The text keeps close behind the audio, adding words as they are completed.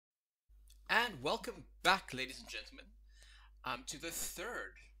And welcome back, ladies and gentlemen, to the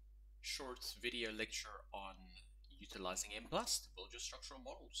third short video lecture on utilizing Mplus to build your structural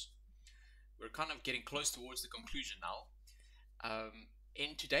models. We're kind of getting close towards the conclusion now.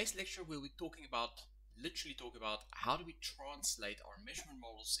 In today's lecture, we'll be literally talk about how do we translate our measurement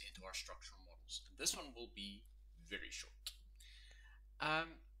models into our structural models. And this one will be very short.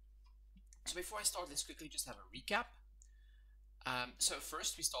 So before I start, let's quickly just have a recap. So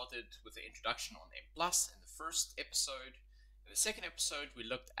first we started with the introduction on Mplus in the first episode. In the second episode we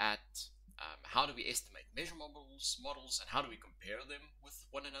looked at how do we estimate measurement models and how do we compare them with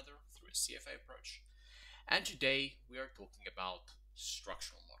one another through a CFA approach. And today we are talking about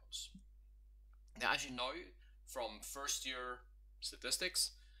structural models. Now, as you know from first year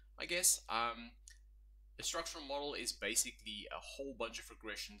statistics, I guess, a structural model is basically a whole bunch of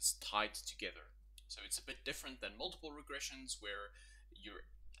regressions tied together. So it's a bit different than multiple regressions where you're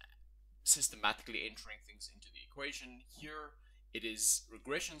systematically entering things into the equation. Here it is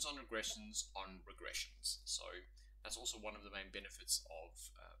regressions on regressions on regressions. So that's also one of the main benefits of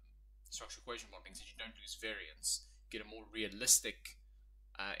structural equation modeling, is that you don't lose variance, get a more realistic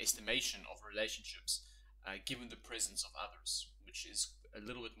estimation of relationships given the presence of others, which is a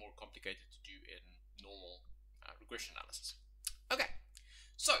little bit more complicated to do in normal regression analysis. Okay,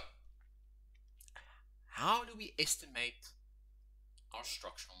 so how do we estimate our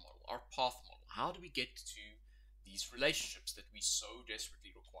structural model, our path model? How do we get to these relationships that we so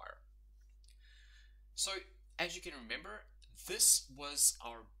desperately require? So, as you can remember, this was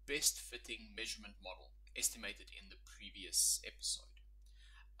our best fitting measurement model estimated in the previous episode,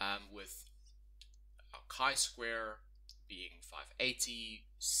 with our chi-square being 580,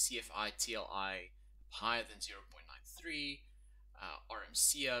 CFI, TLI higher than 0.93,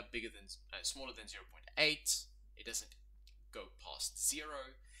 RMCA smaller than 0.8, it doesn't go past 0,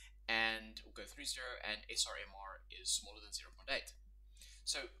 and will go through 0, and SRMR is smaller than 0.8.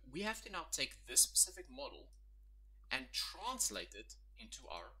 So we have to now take this specific model and translate it into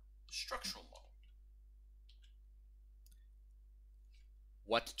our structural model.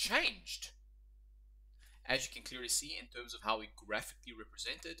 What changed? As you can clearly see in terms of how we graphically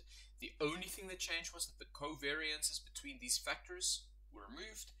represent it, the only thing that changed was that the covariances between these factors were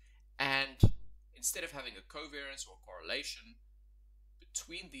removed, and instead of having a covariance or correlation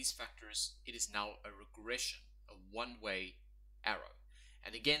between these factors, it is now a regression, a one-way arrow.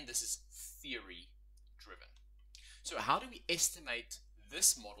 And again, this is theory driven. So how do we estimate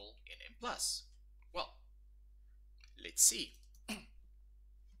this model in Mplus? Well, let's see.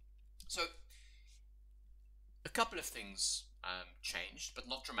 So a couple of things changed, but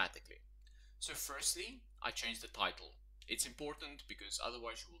not dramatically. So firstly, I changed the title. It's important because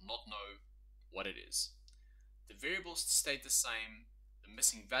otherwise you will not know what it is. The variables stayed the same, the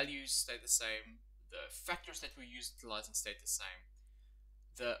missing values stayed the same, the factors that we're utilizing stayed the same.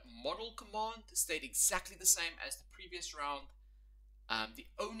 The model command stayed exactly the same as the previous round. The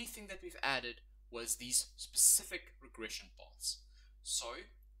only thing that we've added was these specific regression paths. So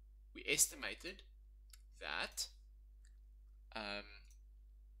we estimated that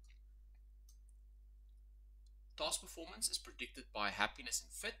task performance is predicted by happiness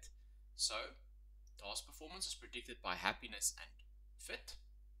and fit. So task performance is predicted by happiness and fit,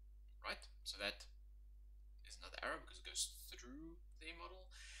 right? So that is another arrow because it goes through the model.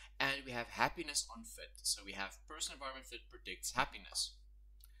 And we have happiness on fit. So we have person environment fit predicts happiness.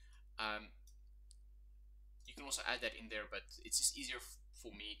 You can also add that in there, but it's just easier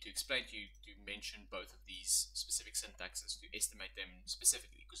for me to explain to you to mention both of these specific syntaxes to estimate them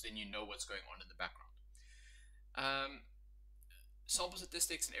specifically, because then you know what's going on in the background. Sample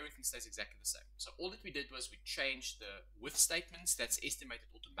statistics and everything stays exactly the same. So all that we did was we changed the with statements that's estimated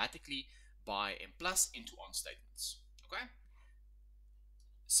automatically by Mplus into on statements. Okay?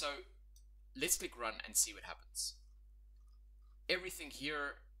 So let's click run and see what happens. Everything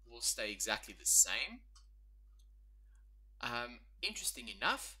here will stay exactly the same. Interesting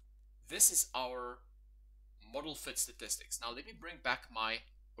enough, this is our model fit statistics. Now let me bring back my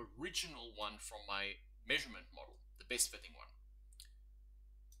original one from my measurement model, the best fitting one.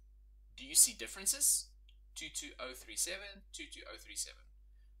 Do you see differences? 22037, 22037,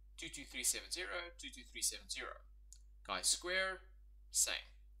 22370, 22370. Chi-square, same.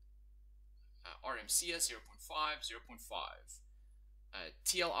 RMCA 0.5, 0.5.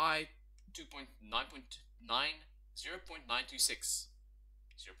 TLI 2.9.9, 0.926,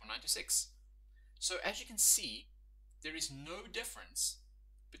 0.926. So as you can see, there is no difference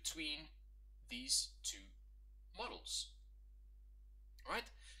between these two models, right?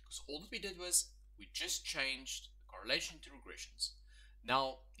 Because all that we did was we just changed the correlation to regressions.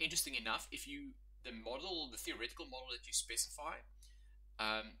 Now, interesting enough, if you, the model, the theoretical model that you specify,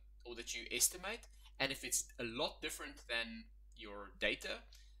 or that you estimate, and if it's a lot different than your data,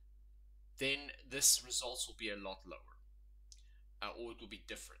 then this results will be a lot lower, or it will be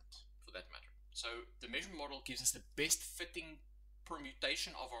different for that matter. So the measurement model gives us the best fitting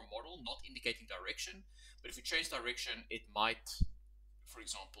permutation of our model, not indicating direction, but if we change direction, it might, for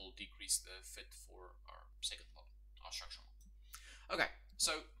example, decrease the fit for our second model, our structural model. Okay,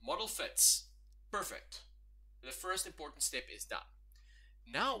 so model fits. Perfect. The first important step is done.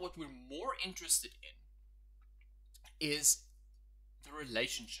 Now what we're more interested in is the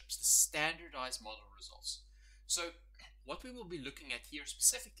relationships, the standardized model results. So what we will be looking at here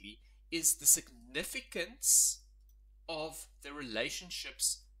specifically is the significance of the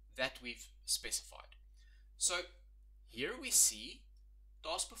relationships that we've specified. So here we see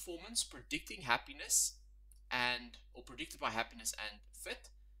task performance predicting happiness or predicted by happiness and fit.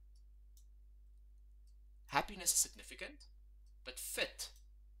 Happiness is significant, but fit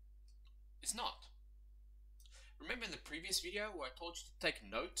is not. Remember in the previous video where I told you to take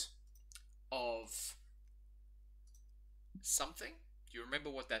note of something? Do you remember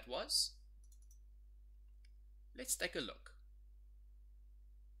what that was? Let's take a look.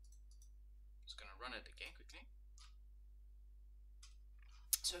 Just going to run it again quickly.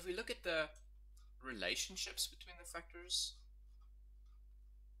 So if we look at the relationships between the factors,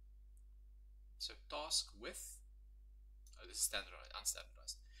 so task with, this is standardized,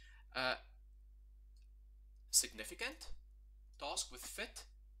 unstandardized. Significant, task with fit,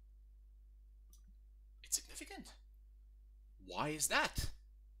 it's significant. Why is that?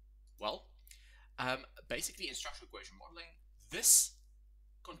 Well, basically in structural equation modeling, this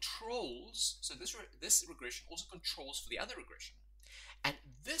controls, so this regression also controls for the other regression. And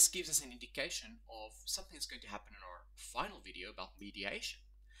this gives us an indication of something that's going to happen in our final video about mediation.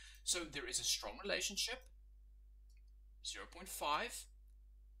 So there is a strong relationship, 0.5,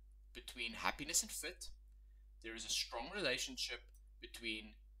 between happiness and fit. There is a strong relationship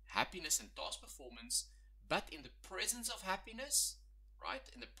between happiness and task performance, but in the presence of happiness, right?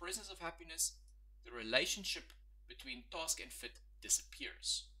 In the presence of happiness, the relationship between task and fit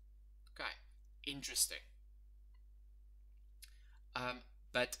disappears. Okay, interesting.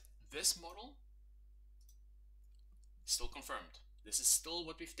 But this model is still confirmed. This is still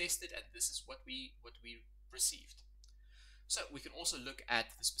what we've tested, and this is what we received. So we can also look at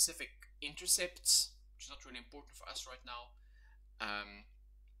the specific intercepts, which is not really important for us right now.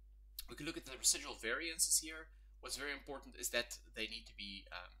 We can look at the residual variances here. What's very important is that they need to be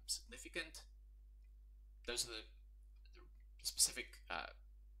significant. Those are the specific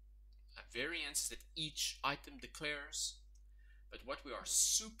variances that each item declares. But what we are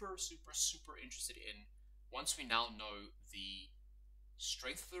super interested in, once we now know the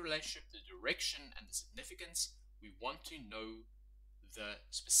strength of the relationship, the direction, and the significance, we want to know the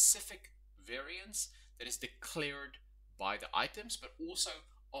specific variance that is declared by the items, but also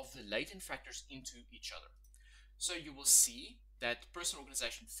of the latent factors into each other. So you will see that person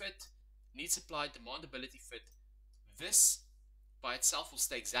organization fit, need supply, demandability fit, this by itself will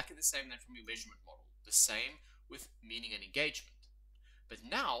stay exactly the same then from your measurement model, the same with meaning and engagement. But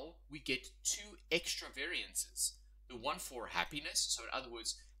now we get two extra variances. The one for happiness, so in other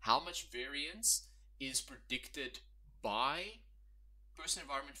words, how much variance is predicted by person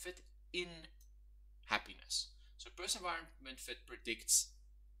environment fit in happiness. So person environment fit predicts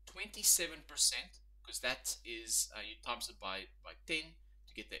 27%, because that is, you times it by 10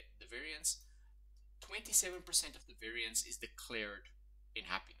 to get the variance. 27% of the variance is declared in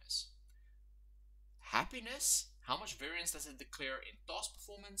happiness. Happiness, how much variance does it declare in task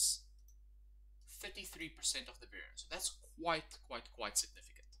performance? 33% of the variance. So that's quite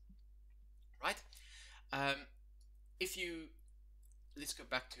significant, right? Let's go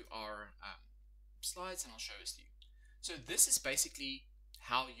back to our slides and I'll show this to you. So this is basically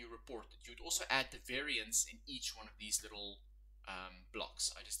how you report it. You would also add the variance in each one of these little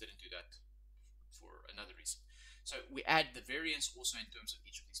blocks. I just didn't do that for another reason. So we add the variance also in terms of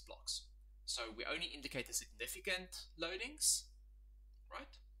each of these blocks. So we only indicate the significant loadings,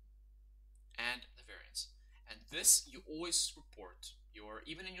 right? And the variance. And this you always report.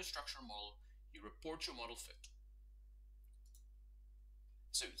 Even in your structural model, you report your model fit.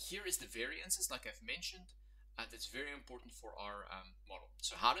 So here is the variances, like I've mentioned, that's very important for our model.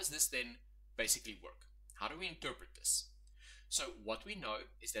 So how does this then basically work? How do we interpret this? So what we know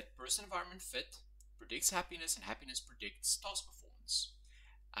is that person environment fit predicts happiness and happiness predicts task performance.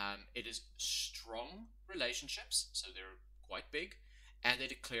 It is strong relationships, so they're quite big, and they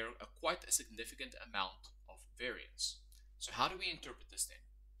declare quite a significant amount of variance. So how do we interpret this then?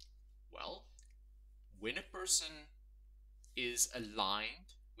 Well, when a person is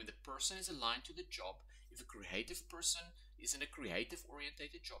aligned, when the person is aligned to the job, if a creative person is in a creative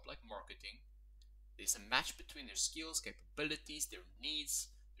orientated job like marketing, there's a match between their skills, capabilities, their needs,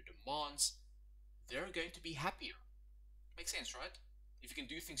 their demands, they're going to be happier. Makes sense, right? If you can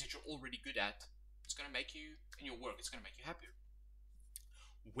do things that you're already good at, it's going to make you, in your work, it's going to make you happier.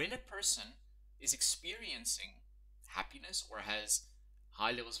 When a person is experiencing happiness or has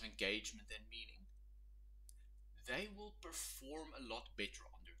high levels of engagement and meaning, they will perform a lot better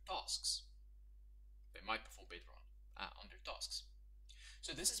on their tasks. They might perform better on their tasks.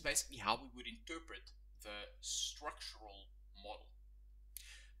 So this is basically how we would interpret the structural model.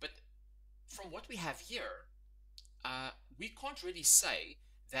 But from what we have here, we can't really say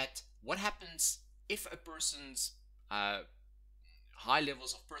that what happens if a person's high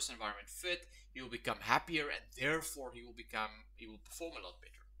levels of person-environment fit, he will become happier and therefore he will perform a lot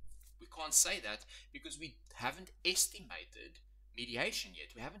better. We can't say that because we haven't estimated mediation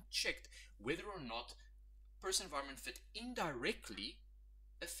yet. We haven't checked whether or not person-environment fit indirectly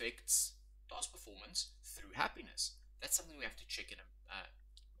affects task performance through happiness. That's something we have to check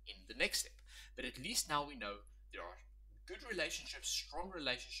in the next step. But at least now we know there are good relationships, strong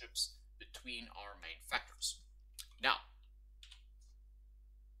relationships between our main factors. Now,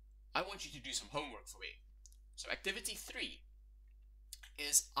 I want you to do some homework for me. So activity 3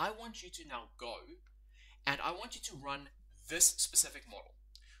 is I want you to now go and I want you to run this specific model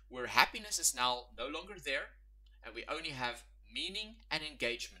where happiness is now no longer there and we only have meaning and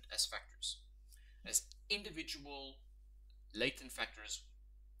engagement as factors, as individual latent factors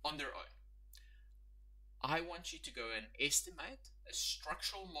on their own. I want you to go and estimate a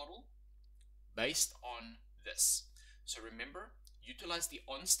structural model based on this. So remember, utilize the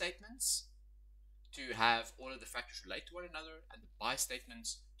on statements to have all of the factors relate to one another and the by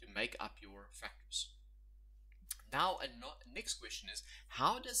statements to make up your factors. Now, next question is,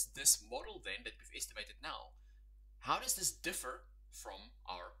 how does this model then that we've estimated now, how does this differ from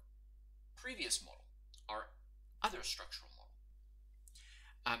our previous model, our other structural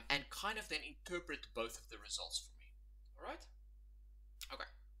model? And kind of then interpret both of the results for me. Alright? Okay.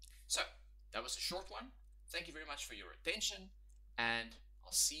 So, that was a short one. Thank you very much for your attention, and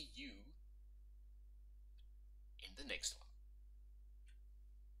I'll see you in the next one.